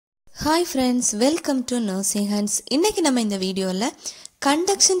Hi friends, welcome to Nursing Hands. இன்னைக்கு நம்ம இந்த வீடியோல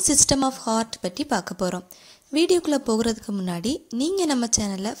கண்டக்ஷன் சிஸ்டம் ஆஃப் ஹார்ட் பற்றி பார்க்க போறோம். வீடியோக்குள்ள போகிறதுக்கு முன்னாடி நீங்க நம்ம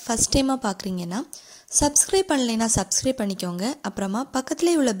சேனலை ஃபர்ஸ்ட் டைமா பார்க்கறீங்கன்னா Subscribe பண்ணலைனா Subscribe பண்ணிக்கோங்க. அப்புறமா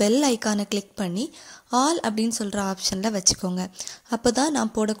பக்கத்திலே உள்ள பெல் ஐகானை கிளிக் பண்ணி ஆல் அப்படினு சொல்ற ஆப்ஷன்ல வச்சுக்கோங்க. அப்பதான்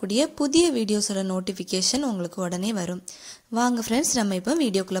நான் போடக்கூடிய புதிய வீடியோஸோட நோட்டிஃபிகேஷன் உங்களுக்கு உடனே வரும். வாங்க फ्रेंड्स, நம்ம இப்போ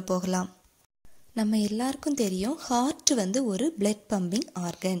வீடியோக்குள்ள போகலாம். நம்ம எல்லாருக்கும் தெரியும் ஹார்ட் ஒரு blood pumping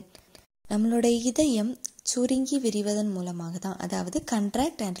organ. நம்மளோட இதயம் சுருங்கி விரிவதன் மூலமாக தான், அதாவது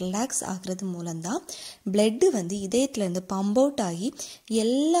கண்ட்ராக்ட் அண்ட் ரிலாக்ஸ் ஆகிறது மூலம்தான் பிளட் இதயத்துல இருந்து பம்ப் அவுட் ஆகி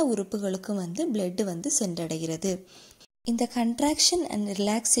எல்லா உறுப்புகளுக்கும் பிளட் சென்றடைகிறது. இந்த கண்ட்ராக்ஷன் அண்ட்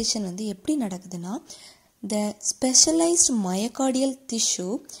ரிலாக்ஸேஷன் எப்படி நடக்குதுன்னா, the specialized myocardial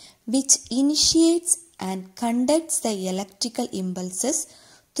tissue which initiates and conducts the electrical impulses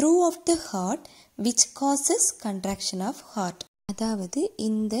throughout the heart which causes contraction of heart. அதாவது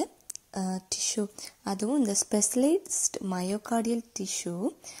இந்த டிஷ்யூ, அதுவும் இந்த ஸ்பெஷலைஸ்ட் மயோகார்டியல் டிஷ்யூ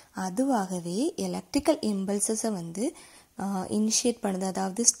அதுவாகவே எலக்ட்ரிக்கல் இம்பல்சஸை இனிஷியேட் பண்ணுது,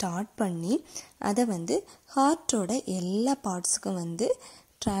 அதாவது ஸ்டார்ட் பண்ணி அதை ஹார்ட்டோட எல்லா பார்ட்ஸுக்கும்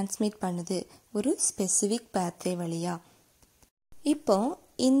டிரான்ஸ்மிட் பண்ணுது ஒரு ஸ்பெசிஃபிக் பேத்வே வழியா. இப்போ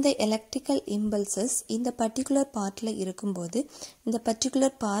இந்த எலக்ட்ரிக்கல் இம்பல்சஸ் இந்த பர்டிகுலர் பார்ட்டில் இருக்கும்போது இந்த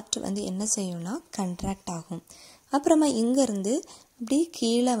பர்டிகுலர் பார்ட் என்ன செய்யும்னா கண்ட்ராக்ட் ஆகும். அப்புறமா இங்கேருந்து அப்படி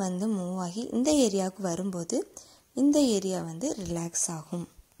கீழே மூவ் ஆகி இந்த ஏரியாவுக்கு வரும்போது இந்த ஏரியா ரிலாக்ஸ் ஆகும்.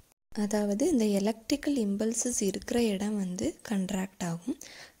 அதாவது இந்த எலக்ட்ரிக்கல் இம்பல்சஸ் இருக்கிற இடம் கண்ட்ராக்ட் ஆகும்.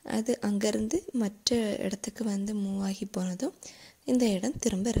 அது அங்கேருந்து மற்ற இடத்துக்கு மூவ் ஆகி போனதும் இந்த இடம்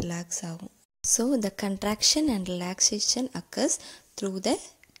திரும்ப ரிலாக்ஸ் ஆகும். So the contraction and relaxation occurs through the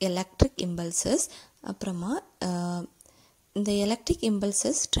electric impulses. அப்புறமா இந்த electric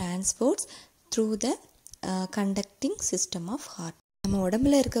impulses transports through the conducting system of heart. நம்ம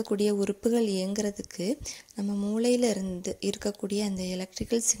உடம்புல இருக்கக்கூடிய உறுப்புகள் இயங்குறதுக்கு நம்ம மூளையில இருந்து இருக்கக்கூடிய அந்த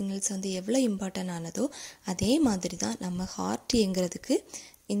எலக்ட்ரிக்கல் சிக்னல்ஸ் எவ்வளோ இம்பார்ட்டன்ட் ஆனதோ அதே மாதிரி தான் நம்ம ஹார்ட் இயங்குறதுக்கு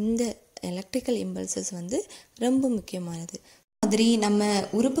இந்த எலக்ட்ரிக்கல் இம்பல்சஸ் ரொம்ப முக்கியமானது. மாதிரி நம்ம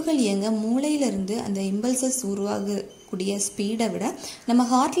உறுப்புகள் இயங்க மூளையிலிருந்து அந்த இம்பல்சஸ் உருவாகக்கூடிய ஸ்பீடை விட நம்ம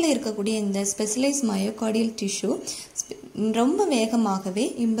ஹார்ட்டில் இருக்கக்கூடிய இந்த ஸ்பெஷலைஸ் மயோகார்டியல் டிஷ்யூ ரொம்ப வேகமாகவே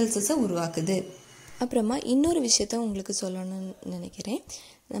இம்பல்சஸை உருவாக்குது. அப்புறமா இன்னொரு விஷயத்த உங்களுக்கு சொல்லணும்னு நினைக்கிறேன்.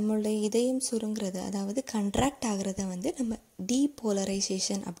 நம்மளுடைய இதயம் சுருங்கிறது, அதாவது கண்ட்ராக்ட் ஆகிறத நம்ம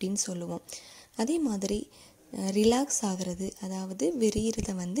டீபோலரைசேஷன் அப்படின்னு சொல்லுவோம். அதே மாதிரி ரிலாக்ஸ் ஆகிறது, அதாவது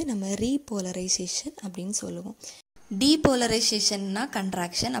விரிகிறத நம்ம ரீபோலரைசேஷன் அப்படின்னு சொல்லுவோம். டீபோலரைசேஷன்னா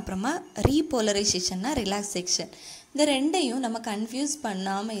கண்ட்ராக்ஷன், அப்புறமா ரீபோலரைசேஷன்னா ரிலாக்ஸேஷன். இந்த ரெண்டையும் நம்ம கன்ஃபியூஸ்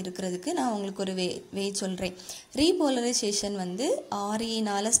பண்ணாமல் இருக்கிறதுக்கு நான் உங்களுக்கு ஒரு வே சொல்கிறேன். ரீபோலரைசேஷன்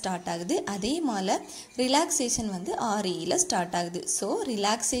ஆர்இனால ஸ்டார்ட் ஆகுது, அதே மாதிரி ரிலாக்ஸேஷன் ஆர்இயில் ஸ்டார்ட் ஆகுது. So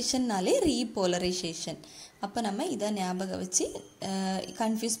ரிலாக்ஸேஷன்னாலே repolarisation. அப்போ நம்ம இதை ஞாபகம் வச்சு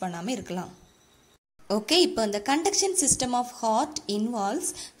கன்ஃபியூஸ் பண்ணாமல் இருக்கலாம். ஓகே, இப்போ இந்த conduction system of heart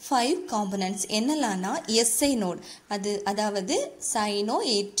involves 5 components. என்னலான்னா SI note, அதாவது cyano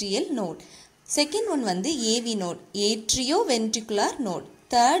atrial note. Second one AV note, atrio ventricular note.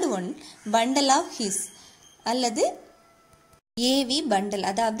 Third one bundle of his அல்லது ஏவி பண்டல்,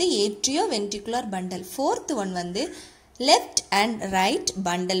 அதாவது atrio ventricular bundle. Fourth one left and right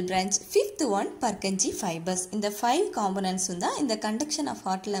bundle branch. Fifth one பர்கன்ஜி fibres. இந்த 5 காம்பனன்ட்ஸும் தான் இந்த conduction of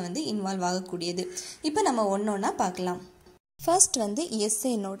ஹார்ட்டில் involve ஆகக்கூடியது. இப்போ நம்ம ஒன்றொன்னா பார்க்கலாம். First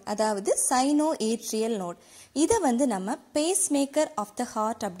SI note, அதாவது சைனோ ஏட்ரியல் நோட். இதை நம்ம base maker of the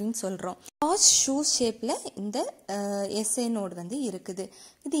heart அப்படின்னு சொல்கிறோம். ஹார்ஸ் ஷூ ஷேப்பில் இந்த எஸ்ஐ நோட் இருக்குது.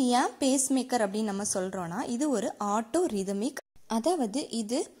 இது ஏன் பேஸ் மேக்கர் அப்படின்னு நம்ம சொல்கிறோன்னா, இது ஒரு ஆட்டோ ரிதமிக், அதாவது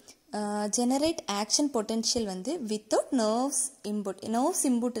இது generate action potential without nerves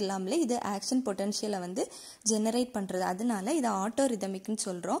input இல்லாமலே இது ஆக்ஷன் பொட்டென்ஷியலை ஜெனரேட் பண்ணுறது. அதனால இது ஆட்டோ ரிதமிக்னு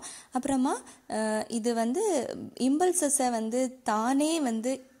சொல்கிறோம். அப்புறமா இது இம்பல்சஸை தானே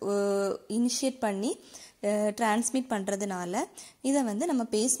இனிஷியேட் பண்ணி டிரான்ஸ்மிட் பண்ணுறதுனால இதை நம்ம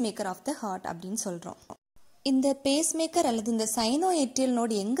base maker of the heart அப்படின்னு சொல்கிறோம். இந்த பேஸ் மேக்கர் அல்லது இந்த சைனோ ஏட்ரியல்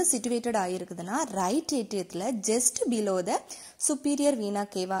நோட் எங்கே situated ஆகிருக்குதுன்னா, right ஏட்ரியத்தில் just below the superior வீனா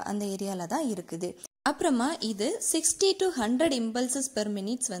கேவா அந்த ஏரியாவில் தான் இருக்குது. அப்புறமா இது 60 to 100 இம்பல்சஸ் பெர்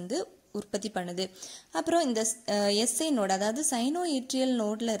மினிட்ஸ் உற்பத்தி பண்ணுது. அப்புறம் இந்த எஸ்ஐ நோட், அதாவது சைனோ ஏட்ரியல்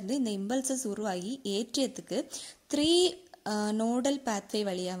நோட்ல இருந்து இந்த இம்பல்சஸ் உருவாகி ஏட்ரியத்துக்கு 3 நோடல் பேத்வே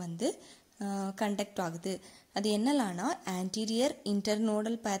வழியாக கண்டக்ட் ஆகுது. அது என்னலான்னா anterior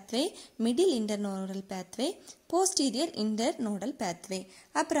இன்டர்நோடல் pathway, middle இன்டர்நோடல் pathway, posterior இன்டர்நோடல் pathway.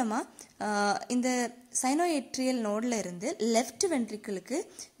 அப்புறமா இந்த சைனோஏட்ரியல் நோடில் இருந்து லெஃப்ட் வென்ட்ரிக்கிளுக்கு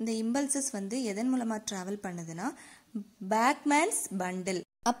இந்த இம்பல்சஸ் எதன் மூலமாக ட்ராவல் பண்ணுதுன்னா பேக்மேன்ஸ் பண்டில்,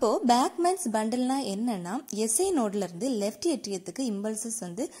 அப்போ பேக்மேன்ஸ் பண்டில்னா என்னன்னா எஸ்ஐ நோட்ல இருந்து லெஃப்ட் ஏட்ரியத்துக்கு இம்பல்சஸ்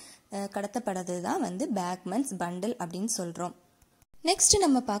வந்து கடத்தப்படுறது தான் வந்து பேக்மேன்ஸ் பண்டில் அப்படின்னு சொல்றோம். நெக்ஸ்ட்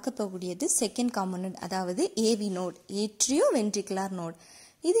நம்ம பார்க்க போகக்கூடியது செகண்ட் காம்போனன்ட், அதாவது AV note, atrio ventricular note.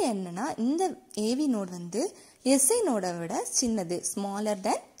 இது என்னன்னா இந்த ஏவி நோட் வந்து எஸ்ஐ நோட விட சின்னது, ஸ்மாலர்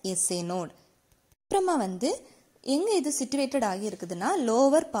தென் எஸ்ஐ நோட். அப்புறமா வந்து எங்க இது சிச்சுவேட்டட் ஆகி இருக்குதுன்னா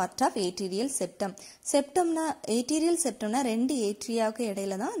lower part of atrial septum. செப்டம்னா atrial செப்டம்னா ரெண்டு ஏட்ரியாவுக்கு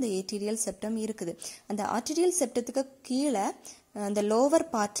இடையில தான் அந்த ஏட்ரியல் செப்டம் இருக்குது. அந்த ஆர்டீரியல் செப்டத்துக்கு கீழே அந்த லோவர்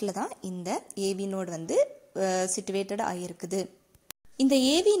பார்ட்ல தான் இந்த ஏவி நோட் வந்து சிச்சுவேட்டட் ஆகிருக்குது. இந்த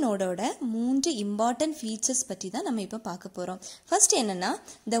ஏவி நோடோட 3 இம்பார்ட்டன்ட் ஃபீச்சர்ஸ் பற்றி தான் நம்ம இப்போ பார்க்க போகிறோம். ஃபர்ஸ்ட் என்னன்னா,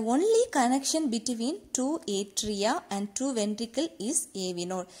 the only connection between two atria and two ventricle is AV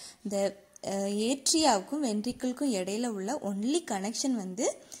node. இந்த ஏட்ரியாவுக்கும் வென்ட்ரிக்கிள்க்கும் இடையில உள்ள ஒன்லி கனெக்ஷன் வந்து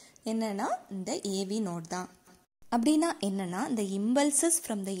என்னன்னா இந்த ஏவி நோட் தான். அப்படின்னா என்னன்னா, the impulses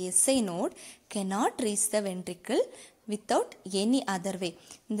from the SI node cannot reach the ventricle without any other way.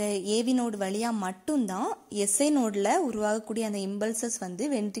 இந்த ஏவி நோடு வழியாக மட்டும்தான் எஸ்ஐ நோடில் உருவாகக்கூடிய அந்த இம்பல்சஸ் வந்து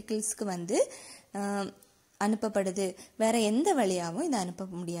வென்ட்ரிக்கிள்ஸ்க்கு வந்து அனுப்பப்படுது. வேற எந்த வழியாகவும் இதை அனுப்ப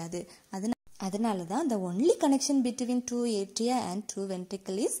முடியாது. அதனால தான் the only connection between two atria and two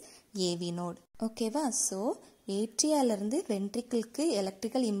ventricle is AV node. ஓகேவா? ஸோ ஏட்ரியாலிருந்து வென்ட்ரிக்கிள்க்கு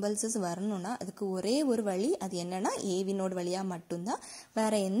எலக்ட்ரிக்கல் இம்பல்சஸ் வரணும்னா அதுக்கு ஒரே ஒரு வழி, அது என்னன்னா ஏவி நோடு வழியாக மட்டும்தான்,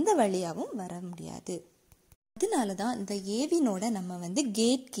 வேற எந்த வழியாகவும் வர முடியாது. அதனால தான் இந்த ஏவி நோட நம்ம வந்து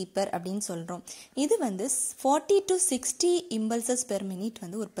கேட் கீப்பர் அப்படின்னு சொல்கிறோம். இது வந்து 40 to 60 இம்பல்சஸ் பெர் மினிட்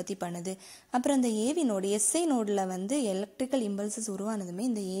வந்து உற்பத்தி பண்ணுது. அப்புறம் இந்த ஏவி நோடு எஸ்ஐ நோடில் வந்து எலக்ட்ரிக்கல் இம்பல்சஸ் உருவானதுமே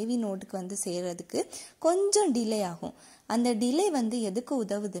இந்த ஏவி நோடுக்கு வந்து சேர்றதுக்கு கொஞ்சம் டிலே ஆகும். அந்த டிலே வந்து எதுக்கு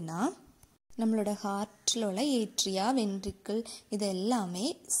உதவுதுன்னா, நம்மளோட ஹார்ட்டில் உள்ள ஏட்ரியா வென்ட்ரிக்கிள் இது எல்லாமே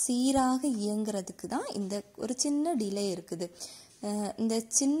சீராக இயங்குறதுக்கு தான் இந்த ஒரு சின்ன டிலே இருக்குது. இந்த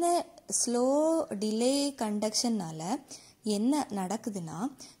சின்ன ஸ்லோ டிலே கண்டக்ஷன்னால என்ன நடக்குதுன்னா,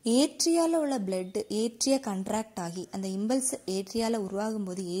 ஏட்ரியாவில் உள்ள பிளட் ஏட்ரியா கண்ட்ராக்ட் ஆகி, அந்த இம்பல்ஸ் ஏட்ரியாவில் உருவாகும்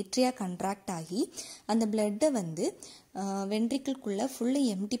போது ஏட்ரியா கண்ட்ராக்ட் ஆகி அந்த பிளட்டை வந்து வென்ட்ரிக்கிள்குள்ளே ஃபுல்லி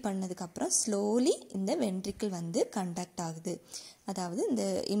எம்டி பண்ணதுக்கப்புறம் ஸ்லோலி இந்த வென்ட்ரிக்கிள் வந்து கண்டக்ட் ஆகுது. அதாவது இந்த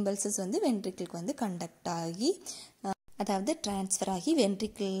இம்பல்சஸ் வந்து வென்ட்ரிக்கிள்க்கு வந்து கண்டக்ட் ஆகி, அதாவது டிரான்ஸ்ஃபர் ஆகி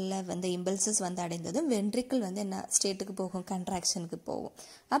வென்ட்ரிக்கிளில் வந்து இம்பல்சஸ் வந்து அடைந்ததும் வென்ட்ரிக்கிள் வந்து என்ன ஸ்டேட்டுக்கு போகும், கண்ட்ராக்ஷனுக்கு போகும்.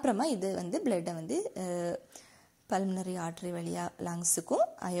 அப்புறமா இது வந்து பிளட்டை வந்து பல்மனரி ஆர்டரி வழியாக லங்ஸுக்கும்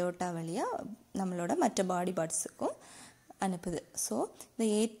அயோட்டா வழியாக நம்மளோட மற்ற பாடி பார்ட்ஸுக்கும் அனுப்புது. ஸோ இந்த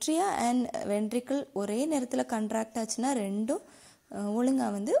ஏட்ரியா அண்ட் வென்ட்ரிக்கிள் ஒரே நேரத்தில் கண்ட்ராக்ட் ஆச்சுன்னா ரெண்டும்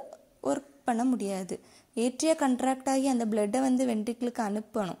ஒழுங்காக வந்து ஒர்க் பண்ண முடியாது. ஏட்ரியா கண்ட்ராக்ட் ஆகி அந்த பிளட்டை வந்து வென்ட்ரிக்கிளுக்கு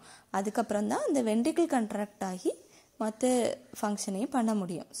அனுப்பணும். அதுக்கப்புறம் தான் அந்த வென்ட்ரிக்கிள் கண்ட்ராக்ட் ஆகி மற்ற ஃபங்க்ஷனையும் பண்ண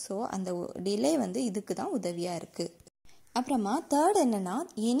முடியும். ஸோ அந்த டிலே வந்து இதுக்கு தான் உதவியாக இருக்குது. அப்புறமா தேர்ட் என்னன்னா,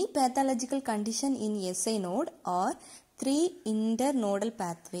 any pathological condition in SI note R 3 internodal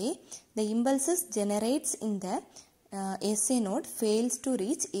pathway, the impulses generates in the SA node fails to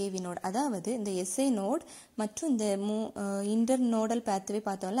reach AV node. அதாவது இந்த SA node மற்றும் இந்த internodal pathway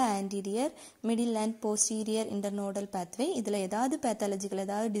பார்த்தோம்ல, anterior, middle and posterior internodal pathway, இதில் ஏதாவது pathological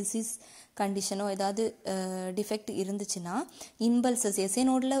ஏதாவது disease கண்டிஷனோ ஏதாவது defect இருந்துச்சுன்னா இம்பல்சஸ் SA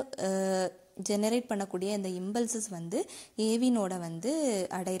நோடில் ஜெனரேட் பண்ணக்கூடிய இந்த இம்பல்சஸ் வந்து ஏவி நோட வந்து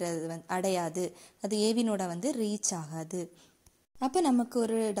அடையாது, அது ஏவி நோட வந்து ரீச் ஆகாது. அப்போ நமக்கு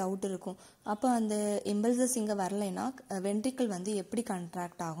ஒரு டவுட் இருக்கும், அப்போ அந்த இம்பல்சஸ் இங்கே வரலைன்னா வென்ட்ரிக்கிள் வந்து எப்படி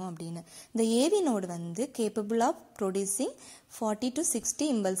கண்ட்ராக்ட் ஆகும் அப்படின்னு. இந்த ஏவி நோடு வந்து capable of producing 40 to 60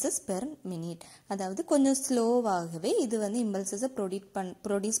 impulses per minute. அதாவது கொஞ்சம் ஸ்லோவாகவே இது வந்து இம்பல்சஸை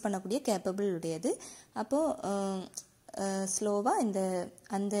ப்ரொடியூஸ் பண்ணக்கூடிய கேப்பபிள் உடையது. அப்போது ஸ்லோவாக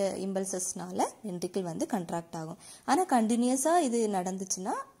அந்த இம்பல்சஸ்னால வென்ட்ரிக்கிள் வந்து கண்ட்ராக்ட் ஆகும். ஆனால் கண்டினியூஸாக இது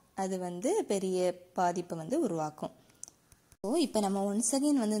நடந்துச்சுன்னா அது வந்து பெரிய பாதிப்பை வந்து உருவாக்கும். ஸோ இப்போ நம்ம ஒன்ஸ்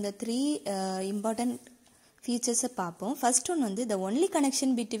அகெயின் வந்து இந்த 3 இம்பார்ட்டன்ட் ஃபீச்சர்ஸை பார்ப்போம். ஃபர்ஸ்ட் ஒன் வந்து the only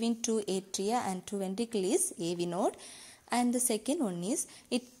connection between 2 atria and 2 ventricle is AV node, and the second one is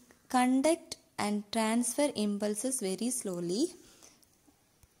it conduct and transfer impulses very slowly.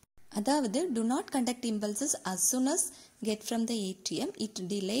 அதாவது do not conduct impulses as soon as get from the atrium, it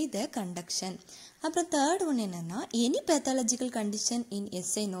delay the conduction. அப்புறம் third one என்னன்னா, any pathological condition in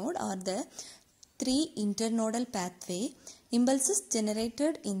SI node or the 3 internodal pathway, impulses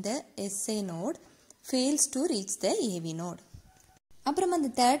generated in the SI node fails to reach the AV node. அப்புறம்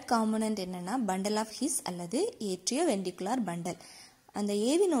அந்த third component என்னன்னா bundle of His அல்லது atrioventricular bundle. அந்த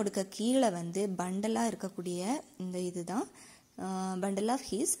AV நோடுக்கு கீழே வந்து பண்டலாக இருக்கக்கூடிய இந்த இதுதான் bundle of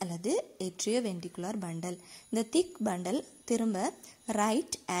His அல்லது atrioventricular bundle. இந்த thick bundle திரும்ப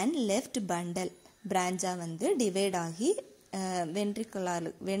right and left bundle பிரான்ச்சாக வந்து டிவைட் ஆகி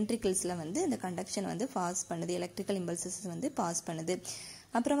வென்ட்ரிக்கிள்ஸில் வந்து இந்த கண்டக்ஷன் வந்து பாஸ் பண்ணுது, எலக்ட்ரிக்கல் இம்பல்சஸ் வந்து பாஸ் பண்ணுது.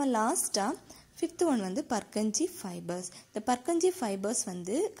 அப்புறமா லாஸ்ட்டாக ஃபிஃப்த் ஒன் வந்து பர்கஞ்சி ஃபைபர்ஸ். இந்த பர்கஞ்சி ஃபைபர்ஸ்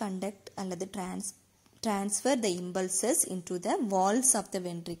வந்து கண்டக்ட் அல்லது transfer the impulses into the walls of the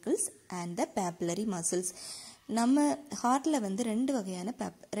ventricles and the papillary muscles. நம்ம ஹார்ட்ல வந்து ரெண்டு வகையான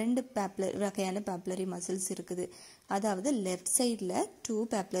papillary muscles இருக்குது. அதாவது லெஃப்ட் சைடில் 2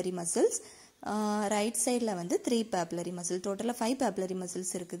 papillary muscles, ரைட் சைடில் வந்து 3 papillary muscles, டோட்டலாக 5 papillary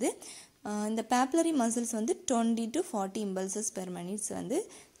muscles இருக்குது. இந்த papillary muscles வந்து 20 to 40 impulses per minute வந்து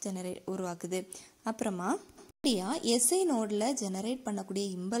உருவாக்குது. அப்புறமா எஸ்ஐ நோடில் ஜெனரேட் பண்ணக்கூடிய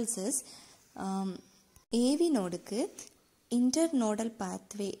இம்பல்சஸ் ஏவி நோடுக்கு இன்டர்நோடல்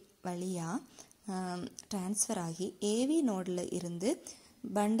பாத்வே வழியாக டிரான்ஸ்ஃபர் ஆகி ஏவி நோடில் இருந்து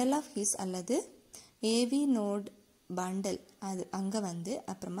பண்டல் ஆஃப் ஹிஸ் அல்லது ஏவி நோட் பண்டல் அது அங்கே வந்து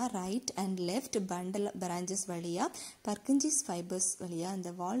அப்புறமா right and left bundle branches வழியாக பர்கஞ்சிஸ் ஃபைபர்ஸ் வழியாக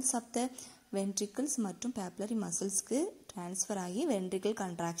இந்த வால்ஸ் ஆஃப் த வென்ட்ரிக்கிள்ஸ் மற்றும் பேப்லரி மசில்ஸ்க்கு டிரான்ஸ்ஃபர் ஆகி வென்ட்ரிக்கிள்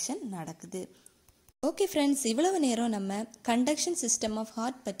கண்ட்ராக்ஷன் நடக்குது. ஓகே ஃப்ரெண்ட்ஸ், இவ்வளவு நேரம் நம்ம கண்டக்ஷன் சிஸ்டம் ஆஃப்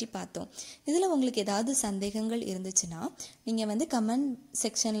ஹார்ட் பற்றி பார்த்தோம். இதில் உங்களுக்கு ஏதாவது சந்தேகங்கள் இருந்துச்சுன்னா நீங்கள் வந்து கமெண்ட்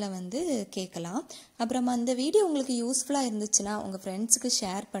செக்ஷனில் வந்து கேட்கலாம். அப்புறமா அந்த வீடியோ உங்களுக்கு யூஸ்ஃபுல்லாக இருந்துச்சுன்னா உங்கள் ஃப்ரெண்ட்ஸுக்கு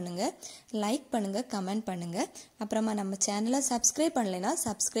ஷேர் பண்ணுங்கள், லைக் பண்ணுங்கள், கமெண்ட் பண்ணுங்கள். அப்புறமா நம்ம சேனலை சப்ஸ்கிரைப் பண்ணலைன்னா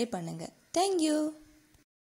சப்ஸ்கிரைப் பண்ணுங்கள். தேங்க்யூ.